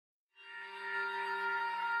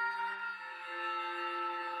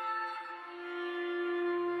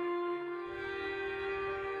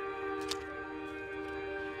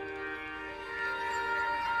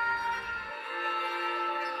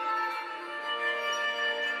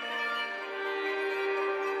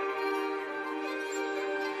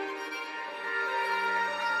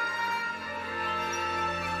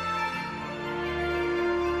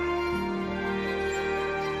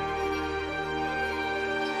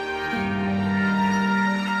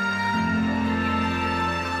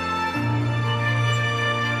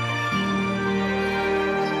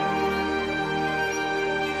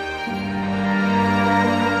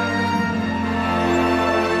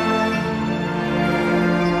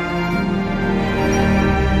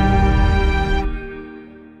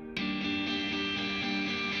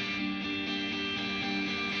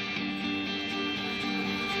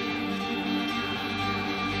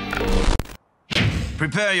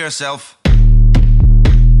Prepare yourself.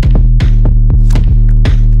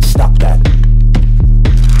 Stop that.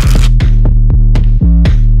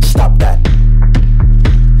 Stop that.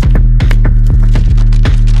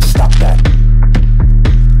 Stop that.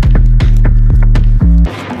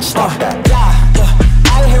 Stop that.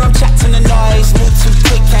 Yeah. I hear him chat to the noise. Move too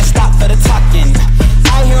quick, can't stop for the talking.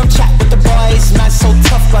 I hear him chat with the boys. Man so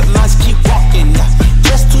tough, but mans keep walking.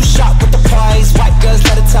 Just too sharp with the prize. White girls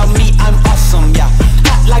let her tell me I'm awesome. Yeah.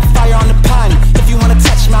 Hot like fire on the pan. If you wanna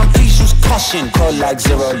touch man, please use caution. Cold like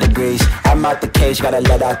 0 degrees. I'm out the cage, gotta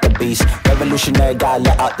let out the beast. Revolutionary, gotta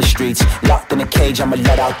let out the streets. Locked in a cage, I'ma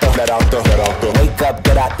let out the. Wake up,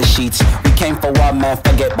 get out the sheets. We came for war, man,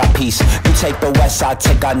 forget my peace. You take the west, I'll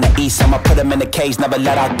take on the east. I'ma put him in the cage, never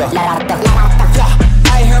let out the. Yeah,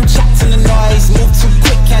 I hear him chat to the noise. Move too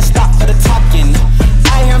quick, can't stop for the talking.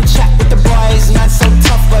 I hear him chat with the boys. Man so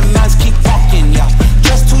tough, but mans keep walking. Yeah,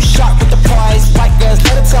 just too sharp with the prize. White girls,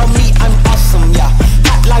 let her tell me I'm awesome. Yeah,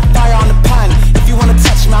 hot like fire on the pan. If you wanna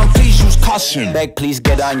touch man, please use caution. Beg, please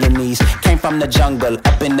get on your knees. Came from the jungle,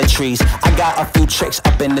 up in the trees. I got a few tricks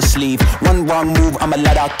up in the sleeve. One wrong move, I'ma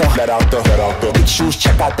let out the. Big shoes,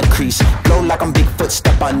 check out the crease. Blow like I'm Bigfoot,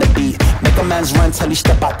 step on the beat. Make a man's run till he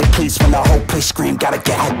step out the cleats. When the whole place scream, gotta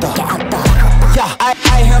get out the. Yeah, I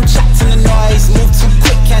hear him chat to the noise. Move too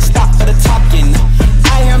quick, can't stop for the talking.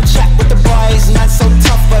 I hear him chat with the boys. Man so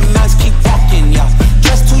tough, but mans keep walking. Yeah,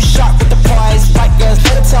 just too sharp with the prize. White girls,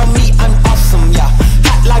 let her tell me I'm awesome. Yeah,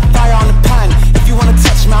 hot like fire on the pan. If you wanna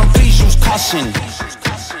touch man, please use caution.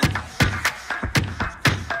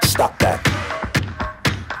 Stop that.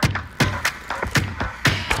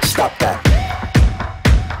 Stop that.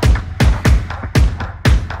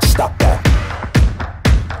 Stop that.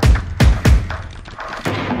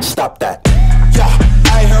 Stop that. Yeah,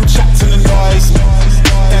 I hear him chat to the noise.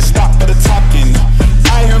 Can't stop for the talking.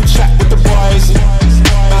 I hear him chat with the boys.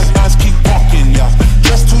 Mans keep walking, yeah.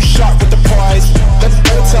 Just too sharp with the prize. Let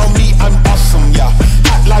her tell me I'm awesome, yeah.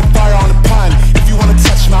 Hot like fire on the pan. If you wanna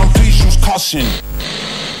touch man, please use caution.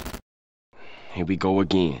 Here we go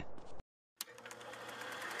again.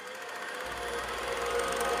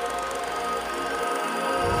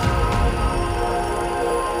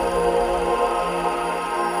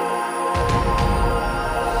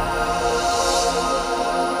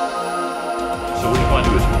 So what you want to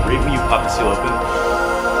do is right when you pop the seal open,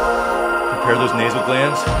 prepare those nasal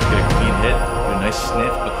glands, get a clean hit, get a nice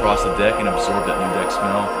sniff across the deck and absorb that new deck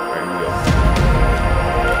smell. Alright, here we go.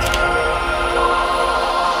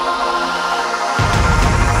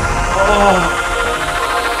 Oh.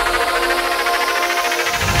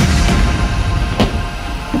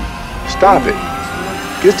 Stop it.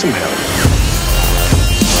 Get some help.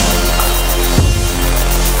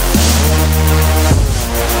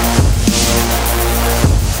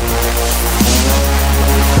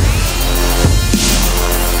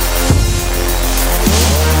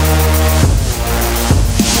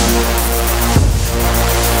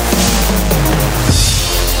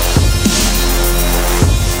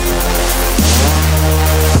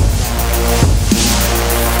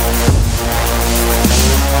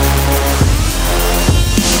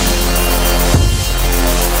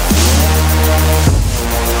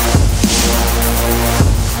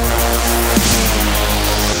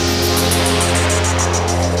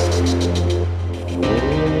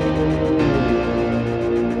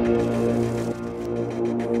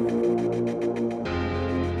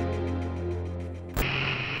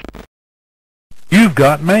 You've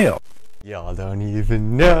got mail. Y'all don't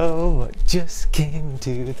even know what just came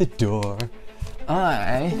to the door.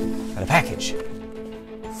 I got a package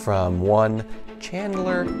from one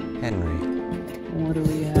Chandler Henry. What do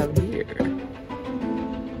we have here?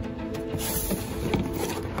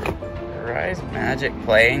 Rise Magic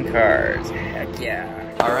playing cards. Heck yeah.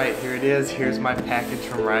 Alright, here it is. Here's my package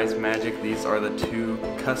from Rise Magic. These are the 2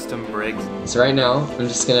 custom breaks. So right now, I'm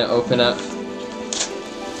just gonna open up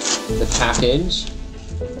the package.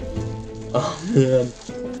 Oh man.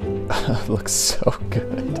 Looks so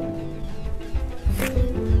good.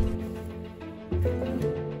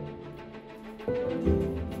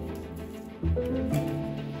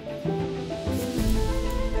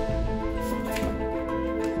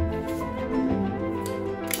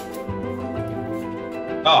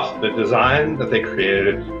 Oh, the design that they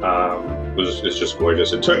created is just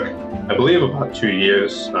gorgeous. It took, I believe, about 2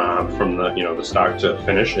 years from the start to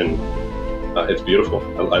finish, and it's beautiful.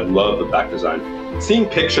 I love the back design. Seeing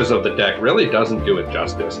pictures of the deck really doesn't do it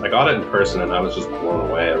justice. I got it in person and I was just blown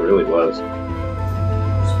away. I really was.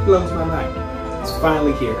 It blows my mind. It's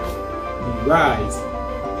finally here. The Rise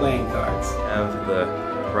playing cards. Have the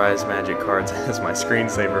Rise Magic cards as my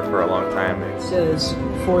screensaver for a long time. It says,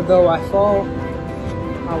 "For though I fall,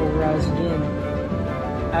 I will rise again,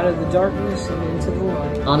 out of the darkness and into the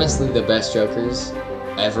light." Honestly, the best Jokers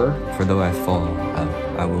ever. For though I fall,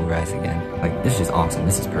 I will rise again. Like, this is just awesome.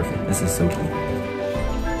 This is perfect. This is so cool.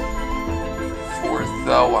 For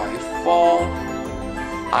though I fall,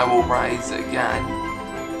 I will rise again.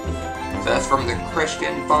 So that's from the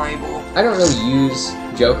Christian Bible. I don't really use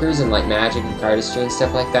Jokers in like Magic and Cardistry and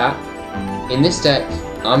stuff like that. In this deck,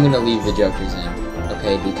 I'm gonna leave the Jokers in,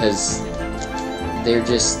 okay? Because they're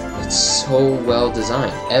just, it's so well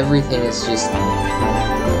designed. Everything is just,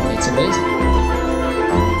 it's amazing.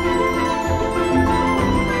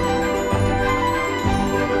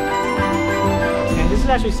 And this is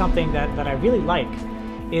actually something that I really like,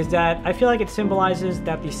 is that I feel like it symbolizes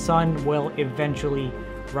that the sun will eventually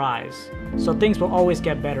rise. So things will always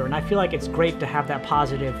get better, and I feel like it's great to have that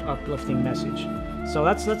positive, uplifting message. So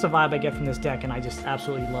that's a vibe I get from this deck, and I just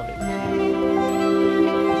absolutely love it.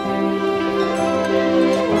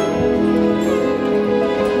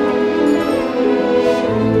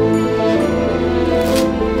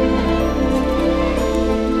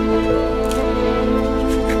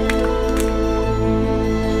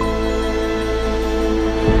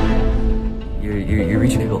 You're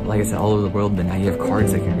reaching people, like I said, all over the world, but now you have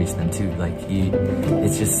cards that can reach them too. Like,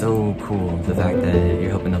 it's just so cool, the fact that you're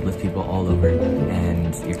helping uplift people all over,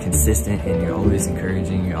 and you're consistent, and you're always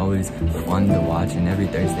encouraging, you're always fun to watch, and every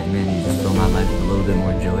Thursday, man, you just fill my life with a little bit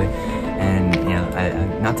more joy. And, you know, I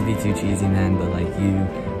not to be too cheesy, man, but like, you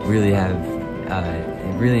really have,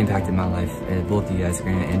 it really impacted my life, both you guys,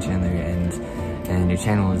 Grant and Chandler, and your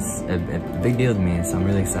channel is a big deal to me, so I'm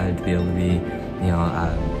really excited to be able to be, you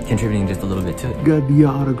know, contributing just a little bit to it. Got the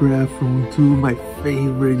autograph from two of my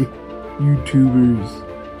favorite YouTubers.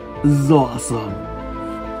 This is awesome.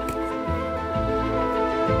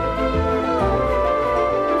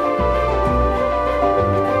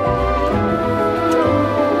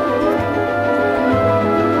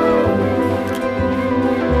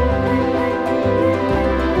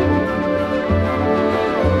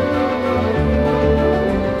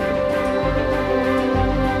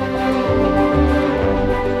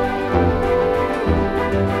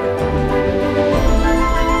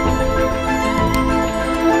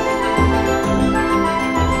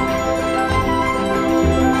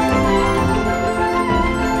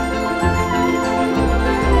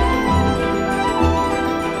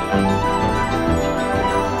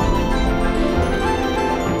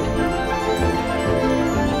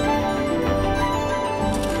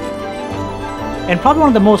 And probably one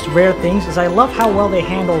of the most rare things is I love how well they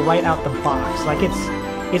handle right out the box. Like,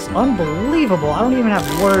 it's unbelievable. I don't even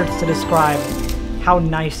have words to describe how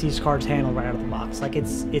nice these cards handle right out of the box. Like,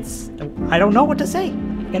 it's I don't know what to say.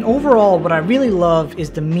 And overall, what I really love is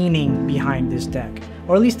the meaning behind this deck,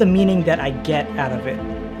 or at least the meaning that I get out of it.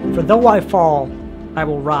 For though I fall, I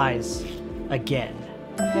will rise again.